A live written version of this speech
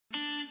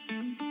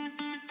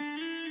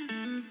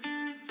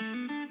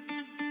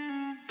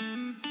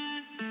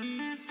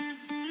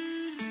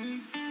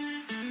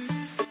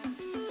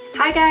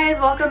Hi guys,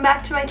 welcome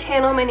back to my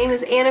channel. My name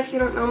is Anne if you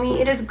don't know me.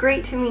 It is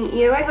great to meet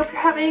you. I hope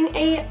you're having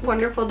a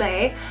wonderful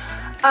day.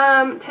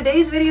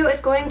 Today's video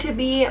is going to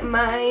be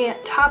my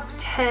top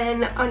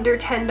 10 under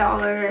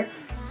 $10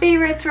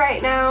 favorites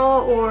right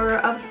now or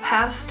of the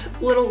past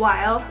little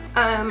while.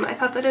 I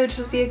thought that it would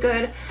just be a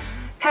good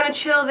kind of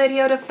chill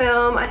video to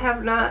film. I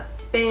have not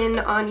been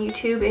on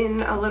YouTube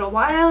in a little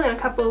while, in a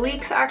couple of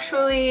weeks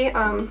actually,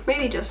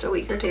 maybe just a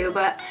week or two,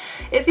 but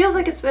it feels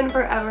like it's been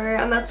forever,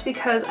 and that's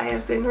because I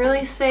have been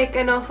really sick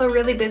and also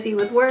really busy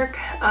with work.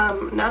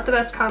 Not the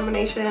best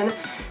combination,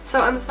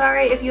 so I'm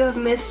sorry if you have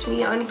missed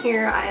me on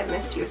here. I have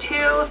missed you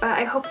too, but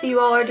I hope that you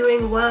all are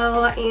doing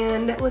well,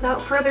 and without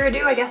further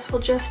ado, I guess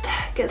we'll just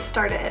get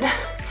started.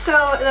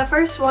 So the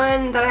first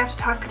one that I have to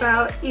talk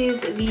about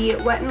is the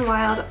Wet n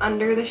Wild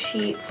Under the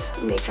Sheets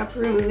Makeup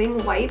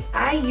Removing Wipe.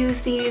 I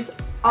use these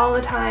all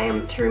the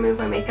time to remove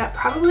my makeup,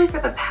 probably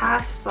for the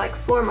past like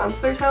 4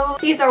 months or so.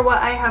 These are what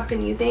I have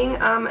been using.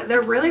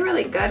 They're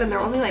really good, and they're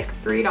only like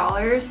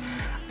 $3.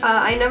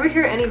 I never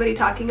hear anybody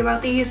talking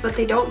about these, but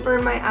they don't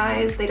burn my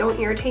eyes, they don't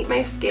irritate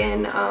my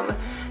skin.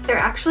 They're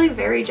actually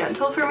very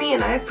gentle for me,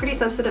 and I have pretty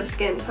sensitive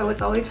skin, so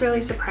it's always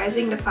really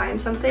surprising to find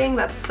something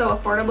that's so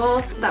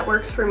affordable that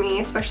works for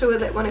me, especially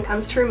with it when it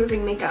comes to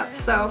removing makeup.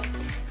 So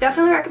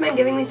definitely recommend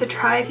giving these a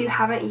try if you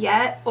haven't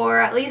yet,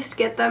 or at least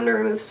get them to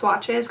remove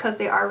swatches because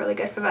they are really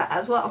good for that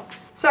as well.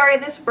 Sorry,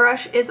 this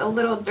brush is a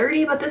little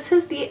dirty, but this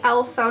is the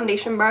e.l.f.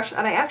 foundation brush,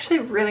 and I actually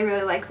really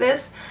like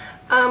this.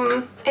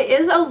 It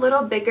is a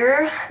little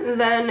bigger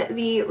than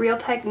the Real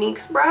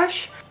Techniques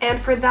brush, and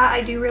for that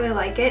I do really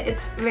like it.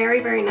 It's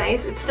very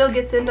nice. It still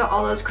gets into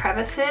all those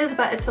crevices,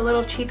 but it's a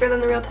little cheaper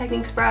than the Real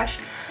Techniques brush.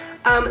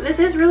 This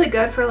is really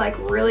good for like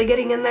really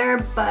getting in there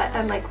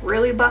and like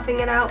really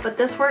buffing it out, but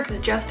this works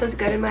just as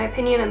good in my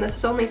opinion, and this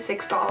is only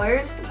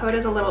 $6, so it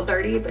is a little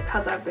dirty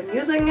because I've been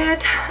using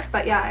it.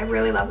 But yeah, I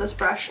really love this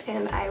brush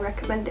and I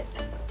recommend it.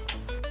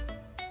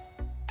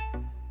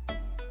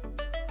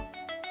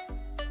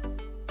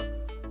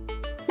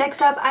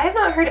 Next up, I have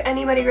not heard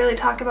anybody really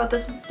talk about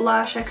this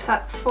blush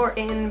except for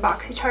in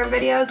BoxyCharm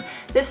videos.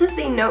 This is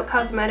the Note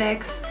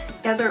Cosmetics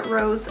Desert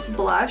Rose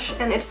blush,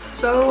 and it's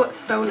so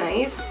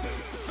nice.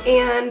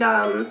 And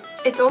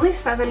it's only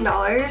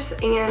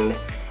 $7, and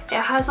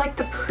it has like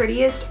the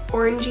prettiest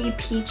orangey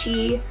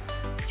peachy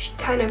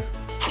kind of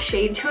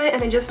shade to it,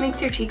 and it just makes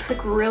your cheeks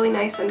look really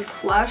nice and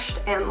flushed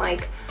and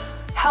like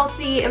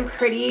healthy and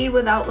pretty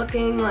without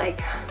looking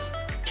like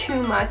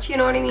too much, you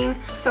know what I mean?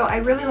 So I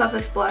really love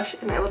this blush,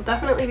 and I will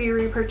definitely be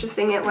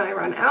repurchasing it when I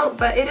run out,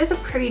 but it is a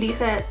pretty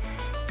decent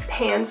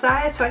pan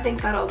size, so I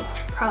think that'll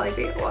probably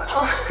be a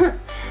while.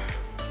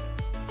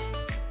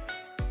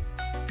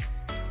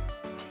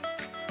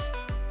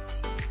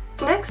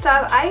 Next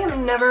up, I have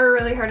never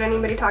really heard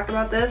anybody talk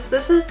about this.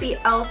 This is the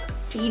e.l.f.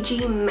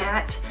 Fiji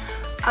Matte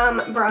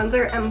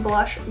Bronzer and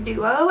Blush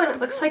Duo, and it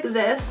looks like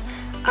this.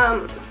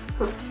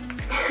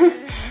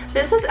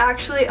 This is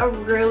actually a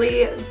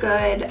really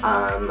good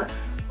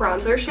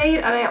bronzer shade,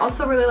 and I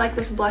also really like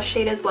this blush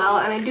shade as well,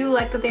 and I do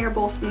like that they are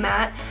both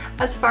matte.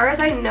 As far as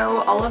I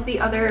know, all of the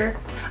other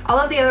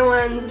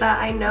ones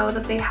that I know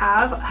that they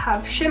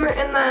have shimmer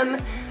in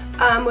them,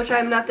 which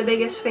I'm not the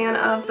biggest fan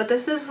of, but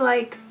this is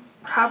like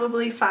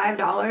probably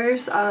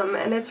 $5,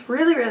 and it's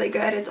really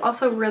good. It's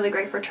also really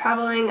great for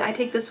traveling. I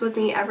take this with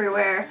me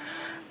everywhere,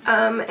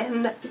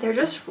 and they're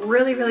just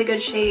really good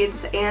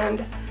shades.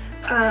 And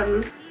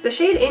the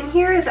shade in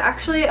here is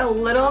actually a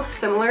little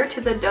similar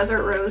to the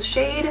Desert Rose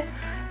shade,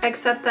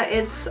 except that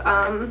it's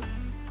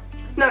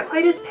not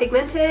quite as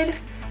pigmented,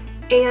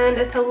 and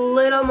it's a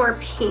little more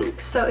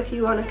pink. So if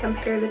you want to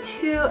compare the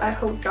two, I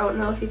don't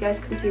know if you guys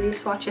can see these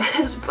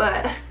swatches,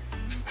 but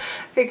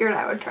figured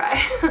I would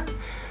try.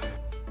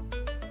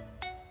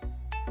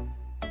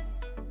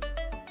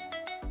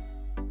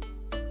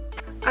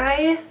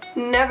 I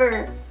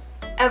never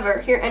ever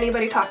hear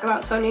anybody talk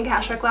about Sonia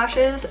Kashuk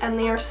lashes, and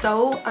they are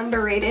so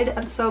underrated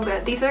and so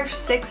good. These are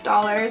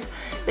 $6.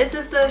 This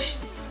is the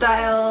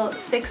style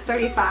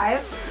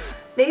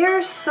 635. They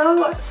are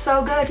so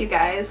good, you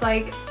guys.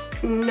 Like,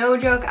 no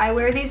joke, I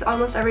wear these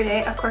almost every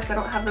day. Of course I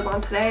don't have them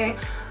on today.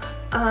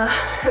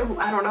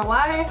 I don't know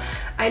why.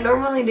 I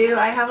normally do.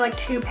 I have like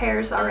 2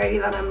 pairs already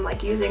that I'm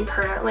like using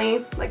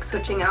currently, like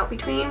switching out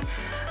between.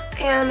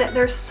 And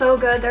they're so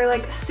good. They're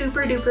like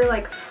super duper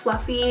like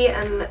fluffy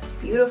and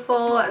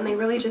beautiful, and they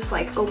really just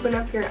like open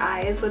up your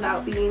eyes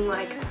without being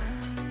like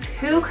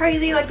too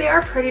crazy. Like, they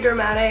are pretty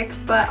dramatic,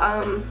 but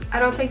I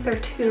don't think they're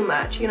too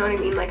much, you know what I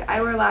mean? Like,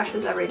 I wear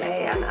lashes every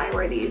day, and I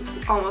wear these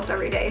almost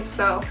every day,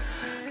 so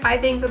I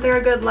think that they're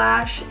a good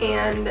lash,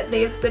 and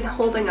they've been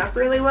holding up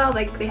really well.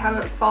 Like, they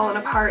haven't fallen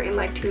apart in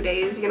like 2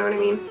 days, you know what I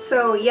mean?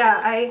 So yeah,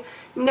 I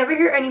never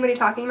hear anybody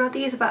talking about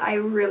these, but I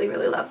really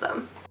love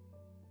them.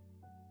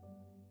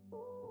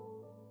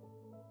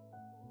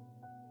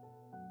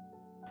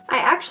 I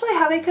actually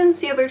have a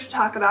concealer to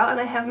talk about, and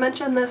I have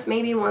mentioned this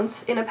maybe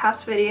once in a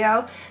past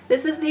video.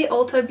 This is the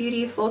Ulta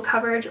Beauty Full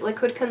Coverage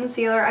Liquid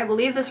Concealer. I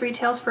believe this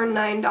retails for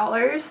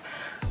 $9.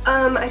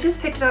 I just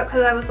picked it up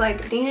because I was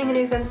like needing a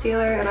new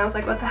concealer, and I was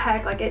like, what the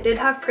heck, like it did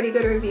have pretty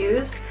good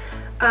reviews.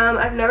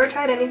 I've never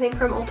tried anything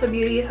from Ulta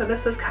Beauty, so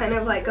this was kind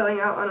of like going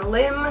out on a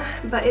limb,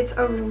 but it's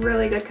a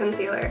really good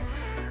concealer.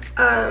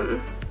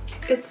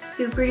 It's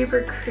super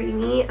duper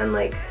creamy and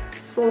like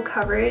full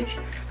coverage.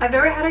 I've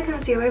never had a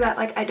concealer that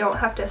like I don't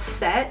have to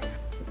set,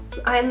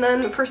 and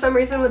then for some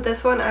reason with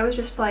this one I was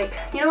just like,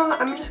 you know what,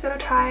 I'm just gonna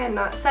try and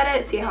not set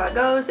it, see how it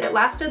goes. It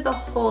lasted the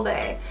whole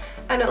day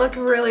and it looked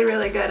really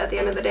good at the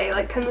end of the day,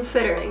 like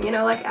considering, you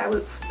know, like I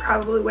was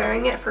probably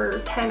wearing it for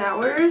 10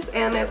 hours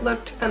and it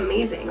looked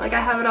amazing. Like I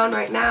have it on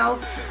right now.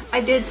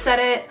 I did set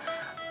it.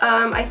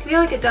 I feel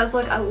like it does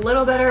look a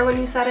little better when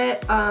you set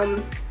it,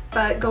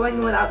 but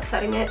going without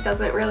setting it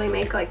doesn't really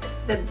make like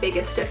the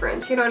biggest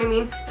difference, you know what I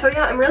mean? So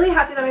yeah, I'm really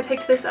happy that I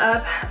picked this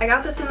up. I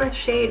got this in the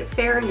shade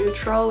Fair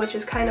Neutral, which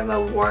is kind of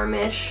a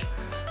warmish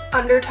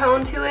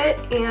undertone to it,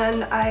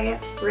 and I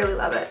really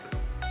love it.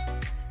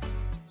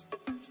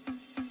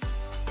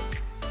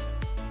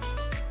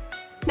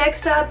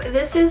 Next up,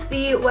 this is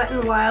the Wet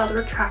n Wild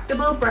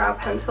Retractable Brow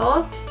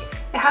Pencil.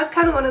 It has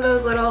kind of one of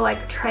those little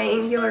like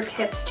triangular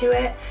tips to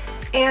it,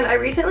 and I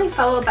recently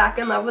fell back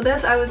in love with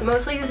this. I was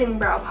mostly using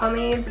brow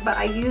pomades, but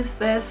I use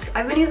this.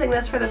 I've been using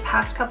this for the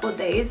past couple of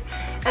days,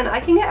 and I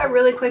can get a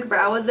really quick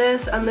brow with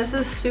this, and this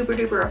is super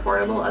duper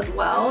affordable as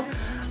well.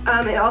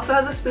 It also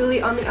has a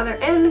spoolie on the other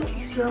end in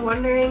case you were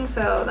wondering,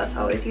 so that's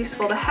always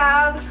useful to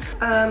have.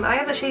 I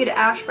have the shade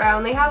Ash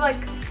Brown. They have like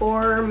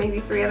 4,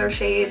 maybe 3 other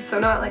shades, so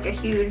not like a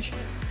huge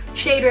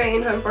shade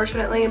range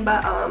unfortunately,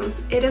 but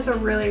it is a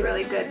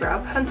really good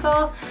brow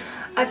pencil.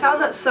 I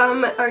found that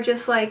some are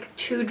just like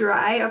too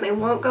dry and they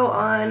won't go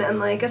on, and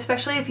like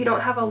especially if you don't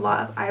have a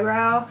lot of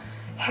eyebrow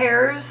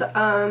hairs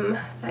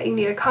that you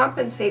need to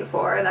compensate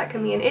for, that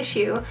can be an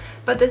issue.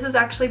 But this is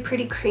actually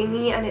pretty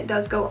creamy and it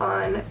does go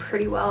on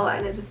pretty well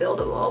and is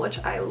buildable, which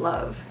I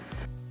love.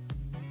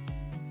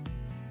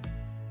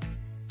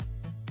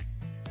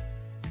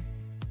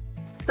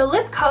 The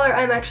lip color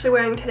I'm actually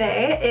wearing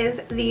today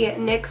is the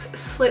NYX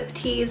Slip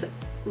Tease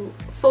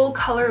Full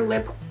Color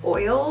Lip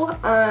Oil,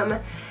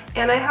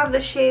 and I have the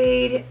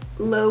shade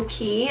Low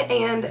Key,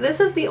 and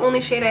this is the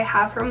only shade I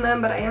have from them,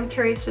 but I am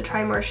curious to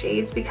try more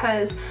shades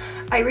because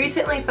I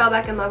recently fell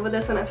back in love with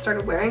this and I've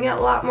started wearing it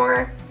a lot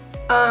more,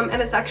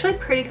 and it's actually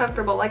pretty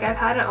comfortable. Like I've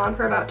had it on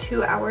for about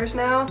 2 hours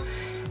now,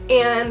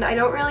 and I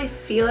don't really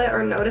feel it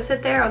or notice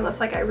it there unless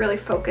like I really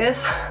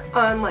focus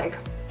on like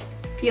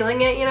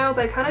feeling it, you know,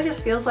 but it kind of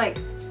just feels like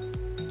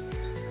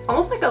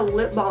almost like a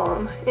lip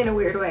balm in a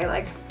weird way,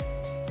 like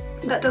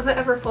that doesn't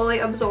ever fully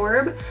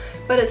absorb,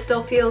 but it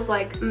still feels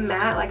like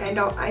matte. Like I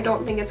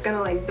don't think it's gonna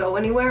like go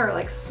anywhere or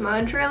like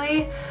smudge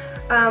really.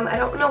 I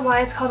don't know why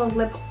it's called a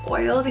lip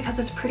oil, because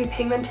it's pretty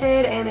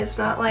pigmented and it's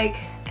not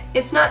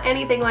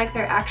anything like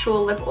their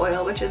actual lip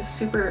oil, which is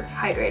super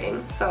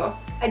hydrating. So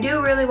I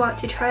do really want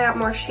to try out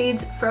more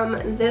shades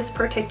from this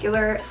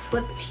particular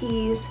Slip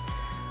Tease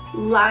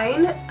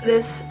line.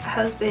 This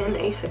has been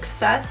a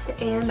success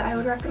and I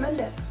would recommend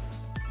it.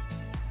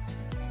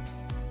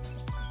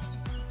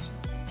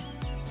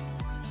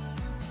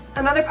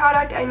 Another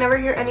product I never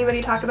hear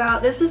anybody talk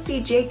about, this is the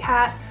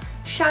JCat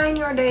Shine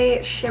Your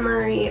Day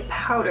Shimmery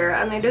Powder,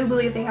 and I do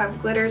believe they have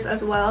glitters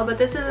as well, but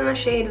this is in the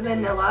shade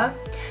Vanilla,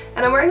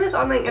 and I'm wearing this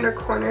on my inner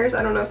corners.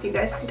 I don't know if you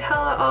guys can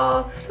tell at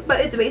all,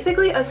 but it's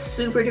basically a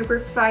super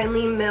duper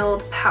finely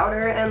milled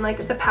powder, and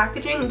like the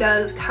packaging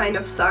does kind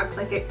of suck.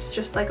 Like it's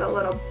just like a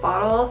little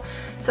bottle,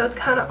 so it's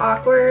kind of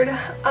awkward,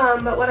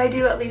 but what I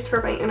do, at least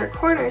for my inner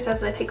corners,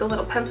 is I take a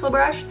little pencil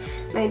brush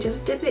and I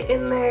just dip it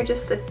in there,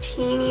 just the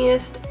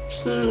teeniest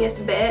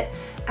bit,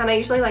 and I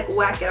usually like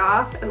whack it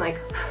off, and like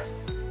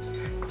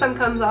some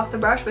comes off the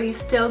brush, but you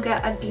still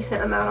get a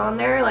decent amount on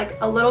there.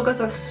 Like a little goes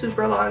a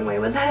super long way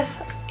with this,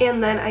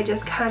 and then I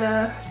just kind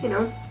of, you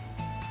know,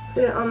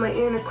 put it on my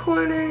inner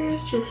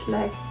corners just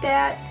like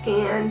that,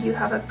 and you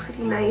have a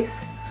pretty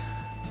nice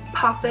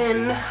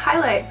pop-in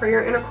highlight for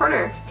your inner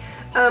corner.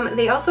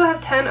 They also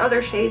have 10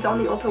 other shades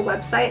on the Ulta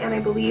website, and I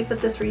believe that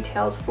this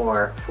retails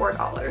for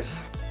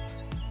 $4.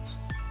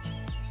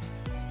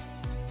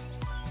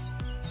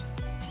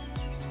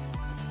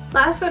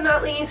 Last but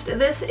not least,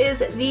 this is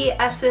the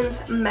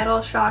Essence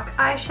Metal Shock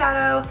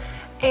eyeshadow,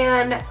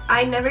 and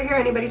I never hear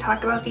anybody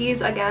talk about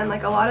these. Again,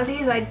 like a lot of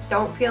these I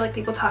don't feel like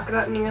people talk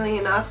about nearly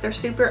enough. They're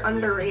super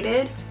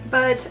underrated,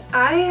 but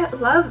I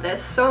love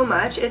this so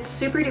much. It's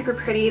super duper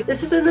pretty.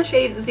 This is in the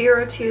shade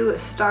 02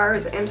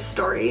 Stars and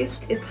Stories.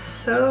 It's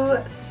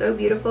so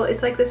beautiful.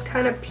 It's like this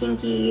kind of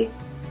pinky,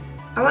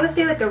 I want to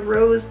say like a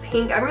rose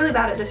pink. I'm really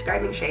bad at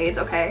describing shades,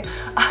 okay?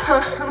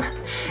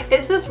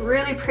 It's this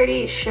really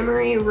pretty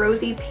shimmery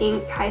rosy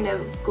pink kind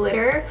of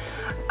glitter,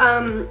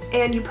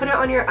 and you put it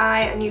on your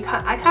eye, and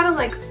I kind of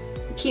like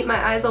keep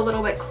my eyes a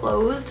little bit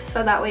closed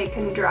so that way it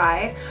can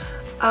dry,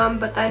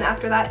 but then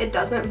after that it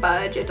doesn't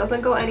budge, it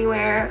doesn't go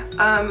anywhere.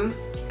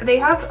 They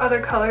have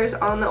other colors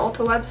on the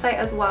Ulta website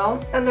as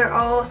well, and they're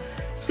all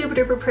super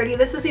duper pretty.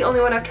 This is the only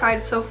one I've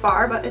tried so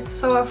far, but it's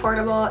so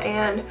affordable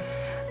and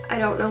I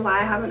don't know why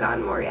I haven't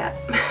gotten more yet.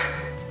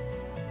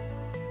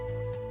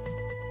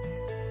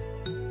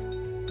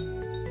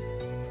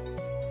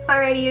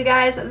 Alrighty you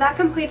guys, that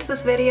completes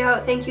this video.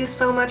 Thank you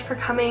so much for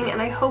coming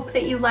and I hope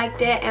that you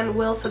liked it and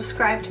will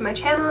subscribe to my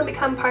channel and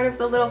become part of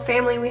the little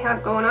family we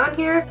have going on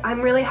here.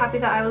 I'm really happy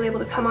that I was able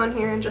to come on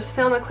here and just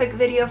film a quick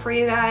video for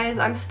you guys.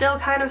 I'm still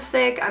kind of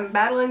sick, I'm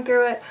battling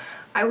through it.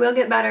 I will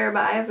get better,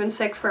 but I have been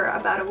sick for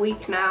about a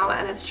week now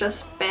and it's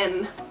just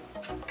been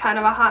kind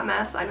of a hot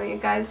mess. I know you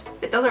guys,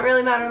 it doesn't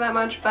really matter that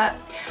much, but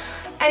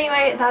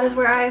anyway, that is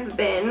where I've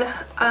been,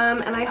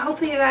 and I hope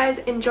that you guys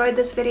enjoyed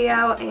this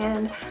video,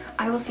 and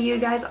I will see you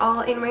guys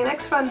all in my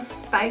next one.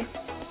 Bye!